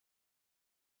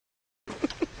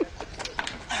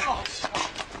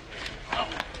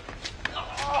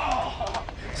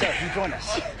to join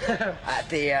us at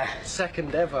the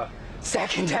second ever.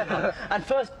 And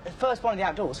first one in the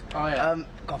outdoors. Oh yeah.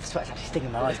 God, the sweat's actually stinging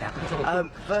in my eyes now.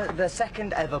 The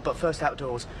second ever, but first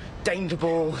outdoors, Danger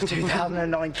Ball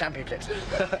 2009 Championships.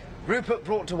 Rupert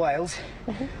brought to Wales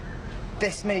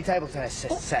this mini table tennis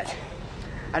set.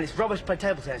 And it's rubbish to play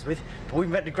table tennis with, but we've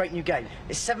invented a great new game.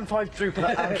 It's 7-5 Rupert,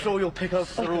 and I'm sure you'll pick up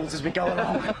the rules as we go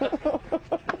along.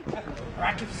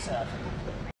 Racket serve.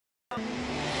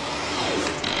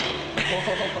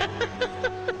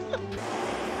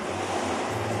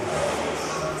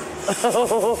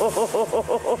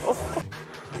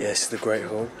 Yes, the Great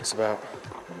Hall. It's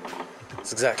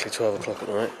exactly 12 o'clock at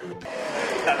night.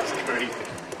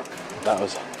 That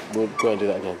was creepy. We'll go and do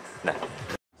that again. No.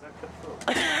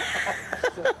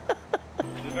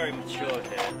 We're very mature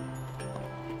here.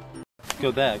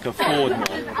 Go there, go forward more,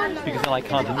 because then I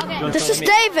can't. This is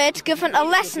David given a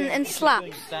lesson in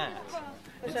slaps.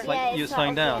 It's like you're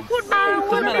slowing down.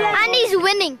 And he's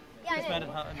winning.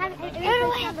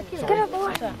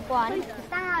 One.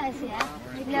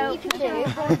 No, two.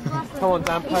 Come on,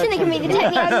 Dan. You shouldn't give me the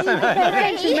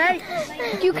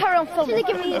techniques. You carry on filming. You shouldn't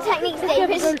give me the techniques,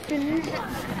 David.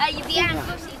 You'd be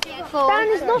angry. Dan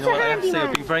is not a handy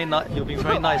man. You're being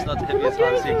very nice not to hit me as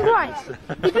hard as you can. Right.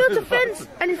 He built a fence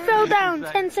and he fell down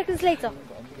 10 seconds later.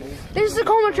 This is the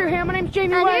commentary here. My name's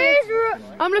Jamie YAYY.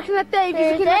 I'm looking at Dave.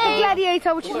 He's looking at the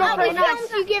gladiator, which is not very nice.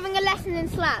 You giving a lesson in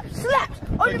slaps. Slaps!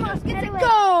 On the mask, get it,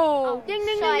 go! Ding,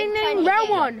 ding, ding, ding, ding. Round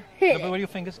one. Hit. No, but with your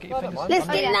fingers, get your fingers. Let's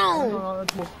get it now.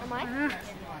 Am I?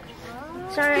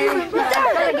 Sorry.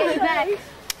 Gotta get you back.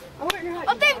 Oh,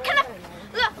 Dave, can I?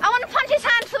 Look, I want to punch his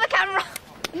hand for the camera.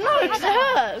 No, it's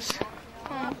hers.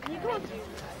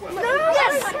 No.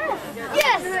 Yes.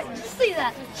 Yes. Just see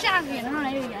that. Champion. Oh,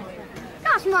 there we go.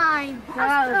 That's mine.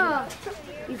 That's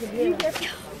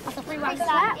a free one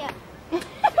slap. Yeah.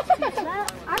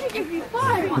 I didn't give you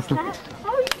 5. What's that?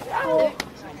 Oh,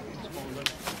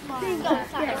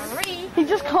 He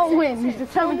just can't win. He's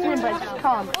determined to win, but he just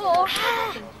can't.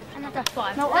 Another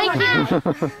 5. No, thank you.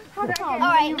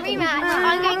 Alright, rematch.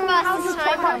 I'm going first this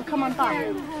time. Come on,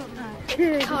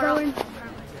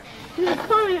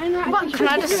 Can I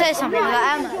just say something? I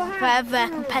am a very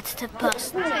competitive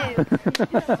person.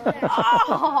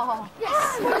 Oh,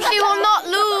 yes. She will not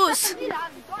lose.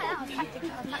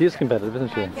 She is competitive,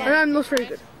 isn't she? And I'm not very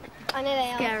good. I know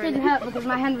they are. It didn't hurt because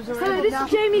my hand was already. So this is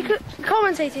Jamie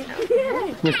commentating.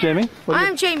 Yes, Jamie?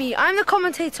 I'm Jamie. I'm the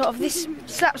commentator of this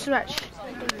slaps match.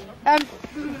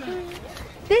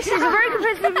 This is a very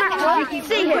competitive match, you can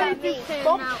see here.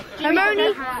 I'm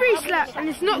only 3 slaps, and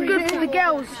it's not good for the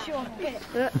girls.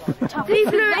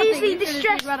 People who are easily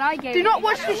distressed, do not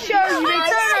watch this show, you may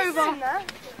turn over.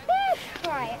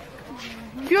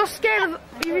 If you're scared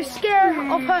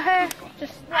of her hair,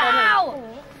 just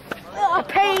the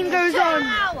pain goes on.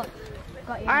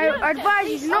 I advise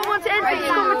you do not want to enter this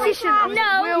competition.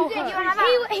 No,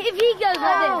 if he goes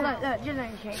like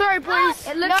this. Sorry, boys.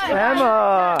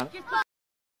 Emma!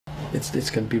 It's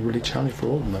going to be really challenging for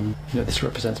all of them. You know, this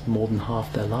represents more than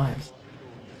half their lives.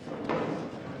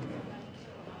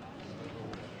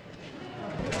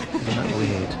 Isn't that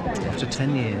weird? After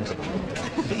 10 years.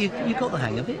 But you got the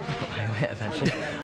hang of it. You got the hang of it eventually.